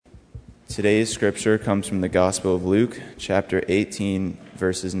Today's scripture comes from the Gospel of Luke, chapter 18,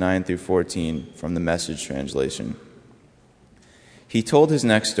 verses 9 through 14, from the Message translation. He told his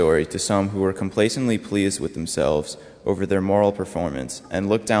next story to some who were complacently pleased with themselves over their moral performance and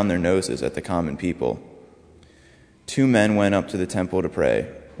looked down their noses at the common people. 2 men went up to the temple to pray,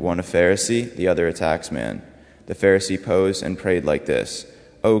 one a Pharisee, the other a taxman. The Pharisee posed and prayed like this: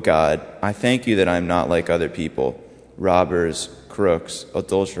 "O God, I thank you that I am not like other people, robbers, crooks,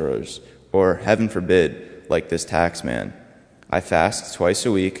 adulterers, or, heaven forbid, like this taxman. I fast twice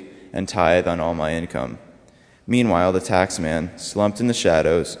a week and tithe on all my income." Meanwhile, the taxman, slumped in the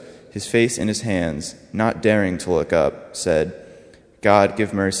shadows, his face in his hands, not daring to look up, said, "God,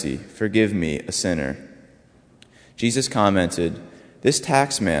 give mercy, forgive me, a sinner." Jesus commented, "This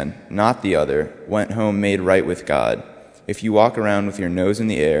taxman, not the other, went home made right with God. If you walk around with your nose in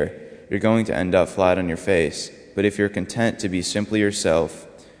the air, you're going to end up flat on your face. But if you're content to be simply yourself,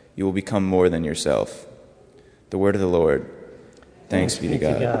 you will become more than yourself." The word of the Lord. Thanks be to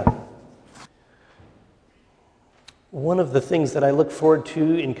God. One of the things that I look forward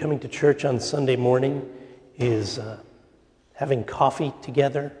to in coming to church on Sunday morning is having coffee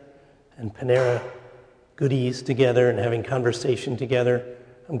together and Panera goodies together and having conversation together.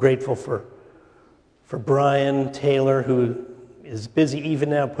 I'm grateful for Brian Taylor, who is busy even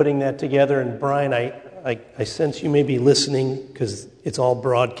now putting that together. And Brian, I sense you may be listening because it's all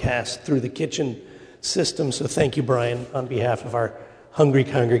broadcast through the kitchen system. So thank you, Brian, on behalf of our hungry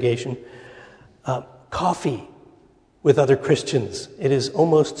congregation. Coffee with other Christians. It is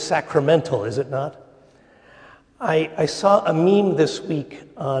almost sacramental, is it not? I saw a meme this week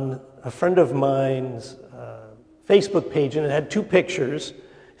on a friend of mine's Facebook page, and it had 2 pictures.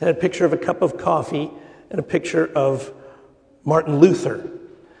 It had a picture of a cup of coffee and a picture of Martin Luther.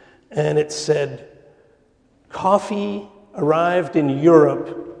 And it said, "Coffee arrived in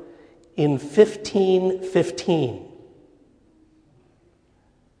Europe in 1515.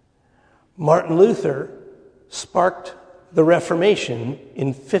 Martin Luther sparked the Reformation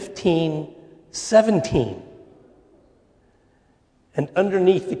in 1517. And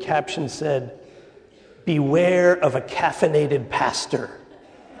underneath the caption said, "Beware of a caffeinated pastor."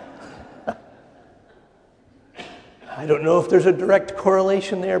 I don't know if there's a direct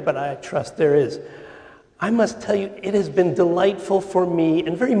correlation there, but I trust there is. I must tell you, it has been delightful for me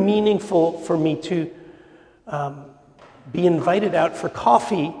and very meaningful for me to be invited out for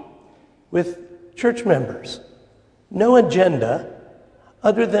coffee with church members. No agenda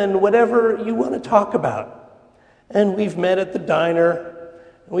other than whatever you want to talk about. And we've met at the diner,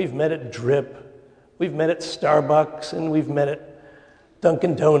 and we've met at Drip, we've met at Starbucks, and we've met at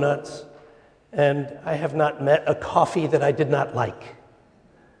Dunkin' Donuts, and I have not met a coffee that I did not like.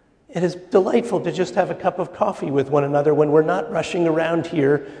 It is delightful to just have a cup of coffee with one another when we're not rushing around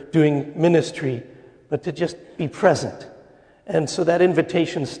here doing ministry, but to just be present. And so that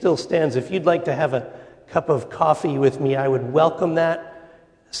invitation still stands. If you'd like to have a cup of coffee with me, I would welcome that.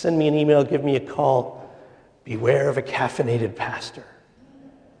 Send me an email, give me a call. Beware of a caffeinated pastor.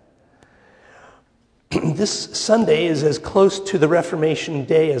 This Sunday is as close to the Reformation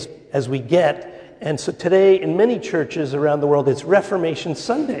Day as we get. And so today, in many churches around the world, it's Reformation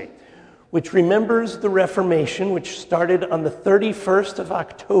Sunday, which remembers the Reformation, which started on the 31st of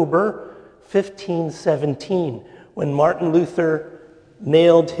October, 1517, when Martin Luther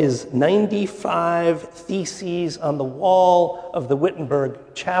nailed his 95 theses on the wall of the Wittenberg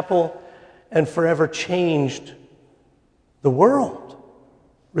Chapel and forever changed the world.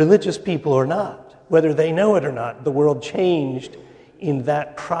 Religious people or not, whether they know it or not, the world changed in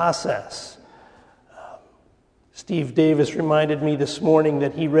that process. Steve Davis reminded me this morning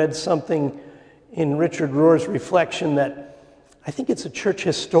that he read something in Richard Rohr's reflection that I think it's a church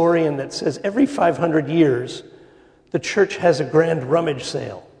historian that says every 500 years, the church has a grand rummage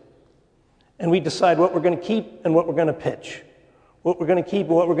sale. And we decide what we're going to keep and what we're going to pitch. What we're going to keep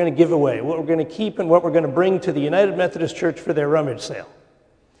and what we're going to give away. What we're going to keep and what we're going to bring to the United Methodist Church for their rummage sale.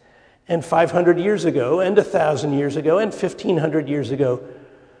 And 500 years ago, and 1,000 years ago, and 1,500 years ago,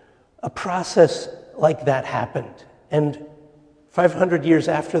 a process like that happened. And 500 years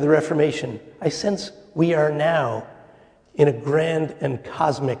after the Reformation, I sense we are now in a grand and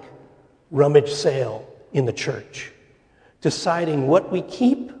cosmic rummage sale in the church, deciding what we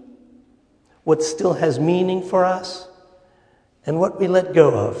keep, what still has meaning for us, and what we let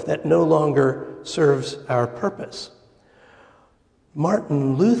go of that no longer serves our purpose.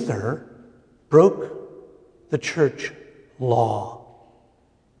 Martin Luther broke the church law.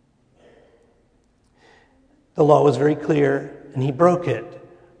 The law was very clear, and he broke it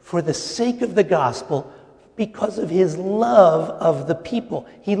for the sake of the gospel, because of his love of the people.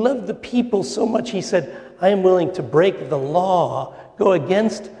 He loved the people so much, he said, I am willing to break the law, go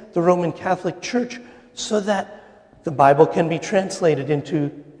against the Roman Catholic Church, so that the Bible can be translated into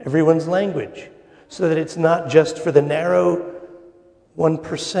everyone's language, so that it's not just for the narrow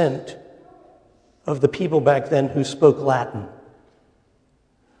 1% of the people back then who spoke Latin,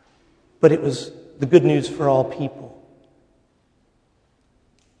 but it was the good news for all people.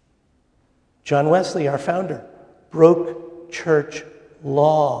 John Wesley, our founder, broke church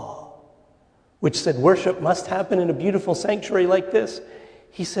law, which said worship must happen in a beautiful sanctuary like this.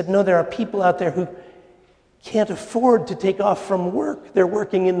 He said, no, there are people out there who can't afford to take off from work. They're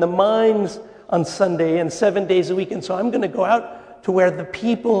working in the mines on Sunday and 7 days a week, and so I'm going to go out to where the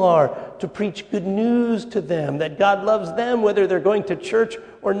people are to preach good news to them, that God loves them whether they're going to church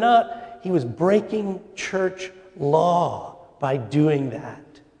or not. He was breaking church law by doing that.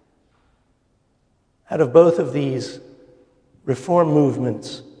 Out of both of these reform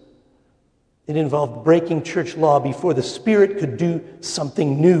movements, it involved breaking church law before the Spirit could do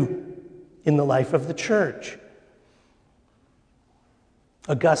something new in the life of the church.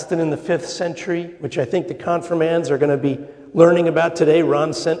 Augustine in the 5th century, which I think the confirmands are going to be learning about today.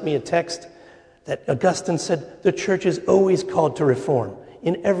 Ron sent me a text that Augustine said the church is always called to reform.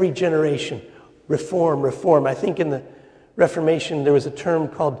 In every generation, reform, reform. I think in the Reformation there was a term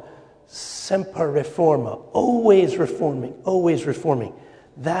called semper reforma, always reforming, always reforming.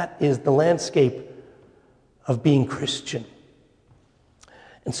 That is the landscape of being Christian.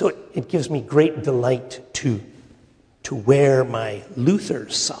 And so it gives me great delight to wear my Luther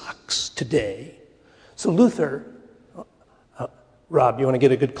socks today. So Luther, Rob, you want to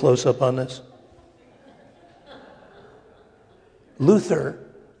get a good close-up on this? Luther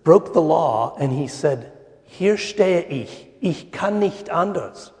broke the law and he said, Hier stehe ich kann nicht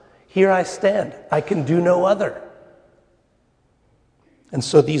anders. Here I stand, I can do no other. And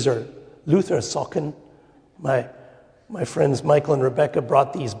so these are Luther Socken. My friends Michael and Rebecca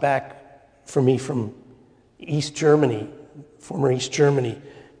brought these back for me from East Germany, former East Germany.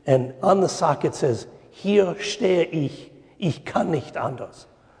 And on the sock it says, Hier stehe ich kann nicht anders.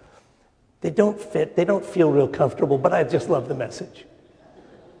 They don't fit, they don't feel real comfortable, but I just love the message.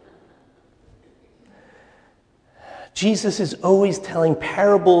 Jesus is always telling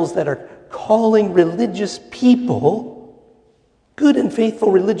parables that are calling religious people, good and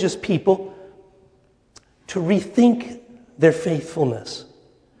faithful religious people, to rethink their faithfulness,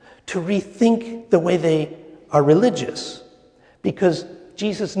 to rethink the way they are religious. Because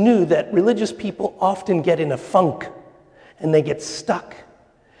Jesus knew that religious people often get in a funk and they get stuck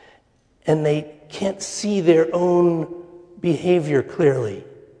and they can't see their own behavior clearly.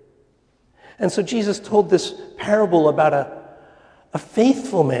 And so Jesus told this parable about a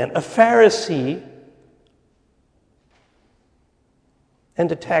faithful man, a Pharisee,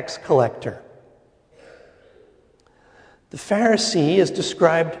 and a tax collector. The Pharisee is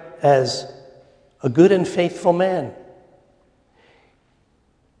described as a good and faithful man.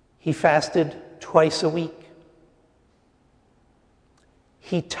 He fasted twice a week.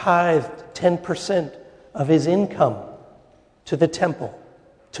 He tithed 10% of his income to the temple,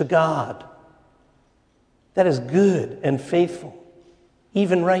 to God. That is good and faithful,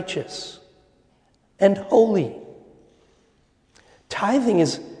 even righteous and holy. Tithing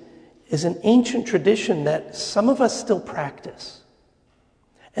is an ancient tradition that some of us still practice.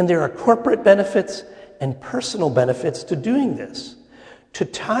 And there are corporate benefits and personal benefits to doing this. To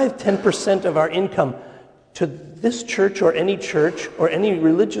tithe 10% of our income to this church or any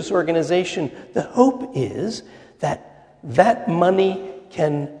religious organization, the hope is that that money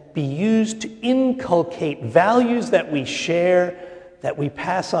can be used to inculcate values that we share, that we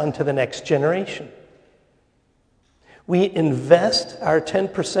pass on to the next generation. We invest our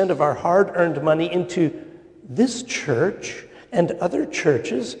 10% of our hard-earned money into this church and other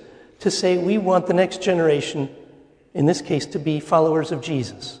churches to say we want the next generation, in this case, to be followers of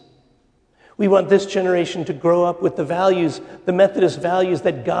Jesus. We want this generation to grow up with the values, the Methodist values,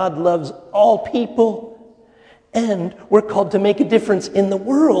 that God loves all people. And we're called to make a difference in the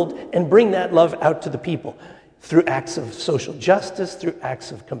world and bring that love out to the people through acts of social justice, through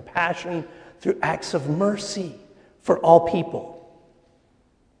acts of compassion, through acts of mercy for all people.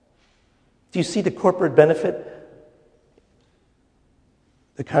 Do you see the corporate benefit?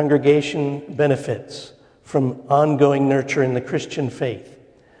 The congregation benefits from ongoing nurture in the Christian faith.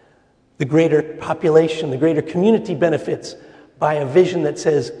 The greater population, the greater community benefits by a vision that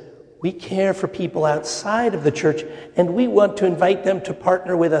says, we care for people outside of the church, and we want to invite them to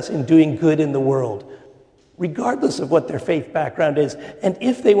partner with us in doing good in the world, regardless of what their faith background is. And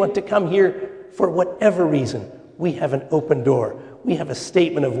if they want to come here for whatever reason, we have an open door. We have a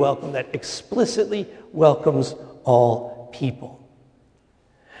statement of welcome that explicitly welcomes all people.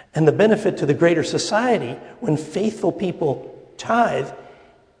 And the benefit to the greater society when faithful people tithe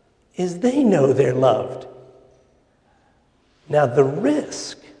is they know they're loved. Now the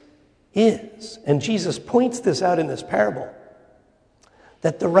risk is, and Jesus points this out in this parable,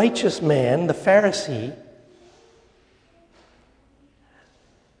 that the righteous man, the Pharisee,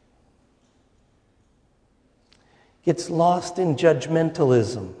 gets lost in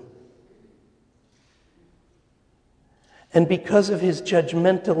judgmentalism. And because of his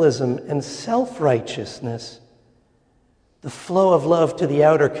judgmentalism and self-righteousness, the flow of love to the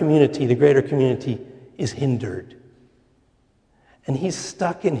outer community, the greater community, is hindered. And he's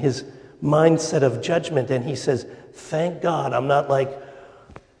stuck in his mindset of judgment, and he says, thank God I'm not like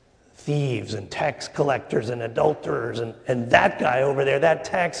thieves and tax collectors and adulterers and that guy over there, that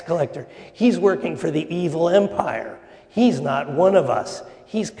tax collector. He's working for the evil empire. He's not one of us.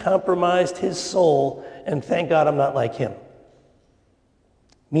 He's compromised his soul, and thank God I'm not like him.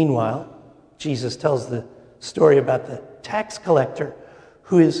 Meanwhile, Jesus tells the story about the tax collector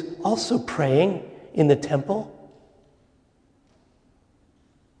who is also praying in the temple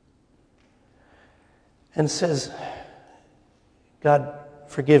and says, God,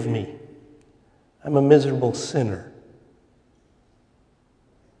 forgive me. I'm a miserable sinner.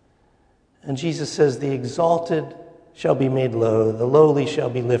 And Jesus says, the exalted shall be made low, the lowly shall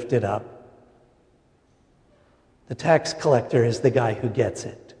be lifted up. The tax collector is the guy who gets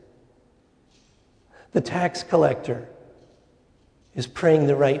it. The tax collector is praying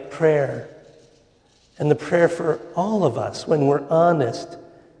the right prayer, and the prayer for all of us when we're honest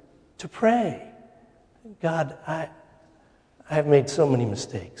to pray. God, I have made so many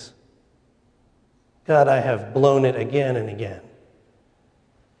mistakes. God, I have blown it again and again.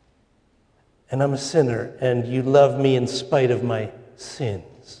 And I'm a sinner, and you love me in spite of my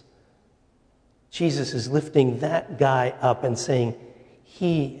sins. Jesus is lifting that guy up and saying,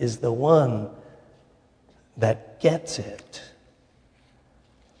 he is the one that gets it.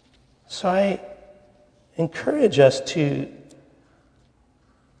 So I encourage us to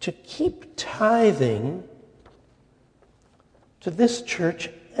keep tithing to this church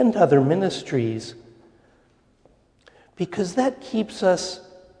and other ministries, because that keeps us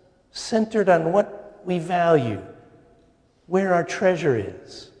centered on what we value, where our treasure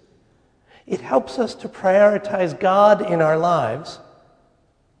is. It helps us to prioritize God in our lives,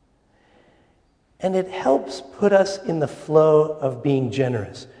 and it helps put us in the flow of being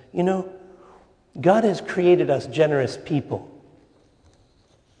generous. You know, God has created us generous people.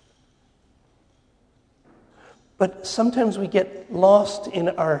 But sometimes we get lost in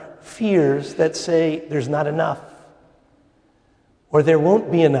our fears that say there's not enough, or there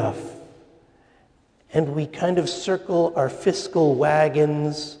won't be enough. And we kind of circle our fiscal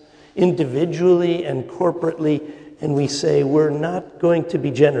wagons individually and corporately, and we say we're not going to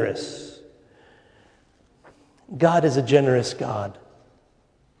be generous. God is a generous God.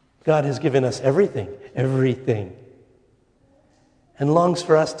 God has given us everything, and longs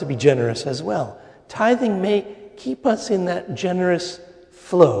for us to be generous as well. Tithing may keep us in that generous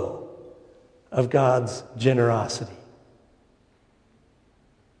flow of God's generosity.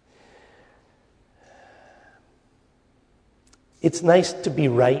 It's nice to be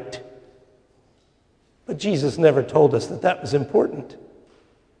right, but Jesus never told us that that was important.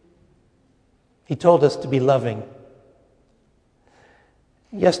 He told us to be loving.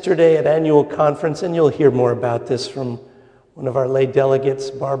 Yesterday at annual conference, and you'll hear more about this from one of our lay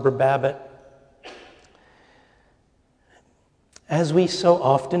delegates, Barbara Babbitt, as we so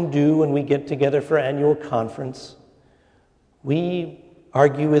often do when we get together for annual conference, we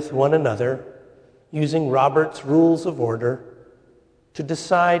argue with one another using Robert's Rules of Order to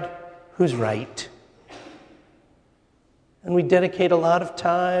decide who's right. And we dedicate a lot of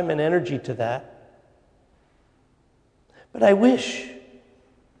time and energy to that. But I wish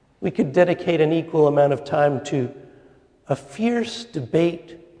we could dedicate an equal amount of time to a fierce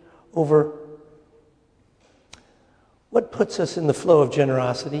debate over what puts us in the flow of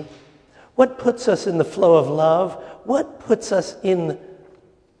generosity, what puts us in the flow of love, what puts us in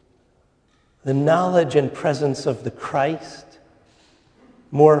the knowledge and presence of the Christ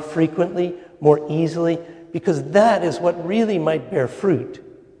more frequently, more easily, because that is what really might bear fruit.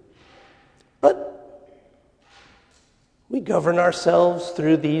 But we govern ourselves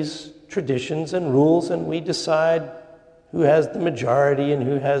through these traditions and rules, and we decide who has the majority and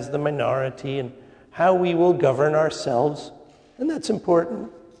who has the minority and how we will govern ourselves, and that's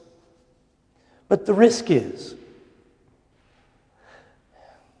important. But the risk is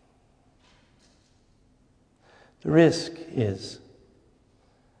The risk is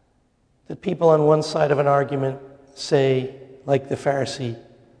that people on one side of an argument say, like the Pharisee,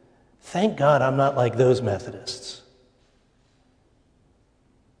 thank God I'm not like those Methodists.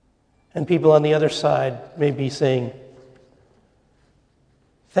 And people on the other side may be saying,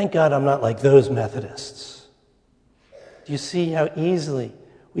 thank God I'm not like those Methodists. Do you see how easily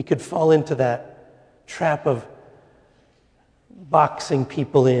we could fall into that trap of boxing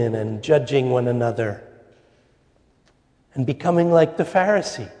people in and judging one another and becoming like the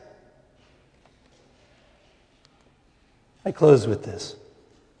Pharisee? I close with this,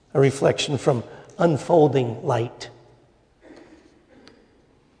 a reflection from Unfolding Light.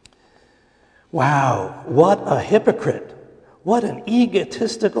 Wow, what a hypocrite. What an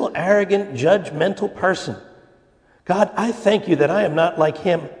egotistical, arrogant, judgmental person. God, I thank you that I am not like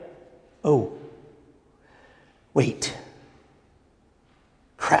him. Oh, wait.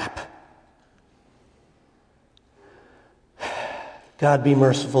 Crap. God, be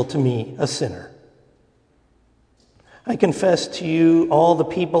merciful to me, a sinner. I confess to you all the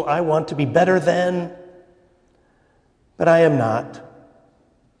people I want to be better than, but I am not.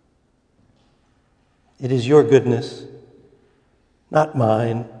 It is your goodness, not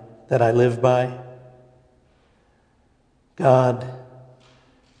mine, that I live by. God,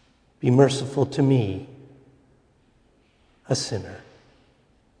 be merciful to me, a sinner.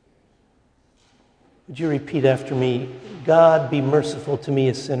 Would you repeat after me? God, be merciful to me,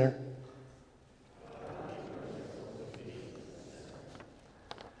 a sinner.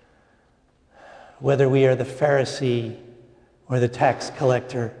 Whether we are the Pharisee or the tax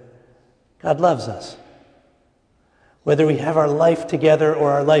collector, God loves us. Whether we have our life together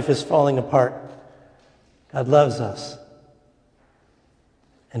or our life is falling apart, God loves us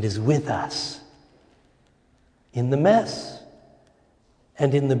and is with us in the mess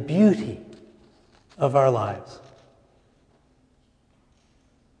and in the beauty of our lives.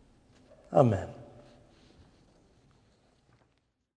 Amen.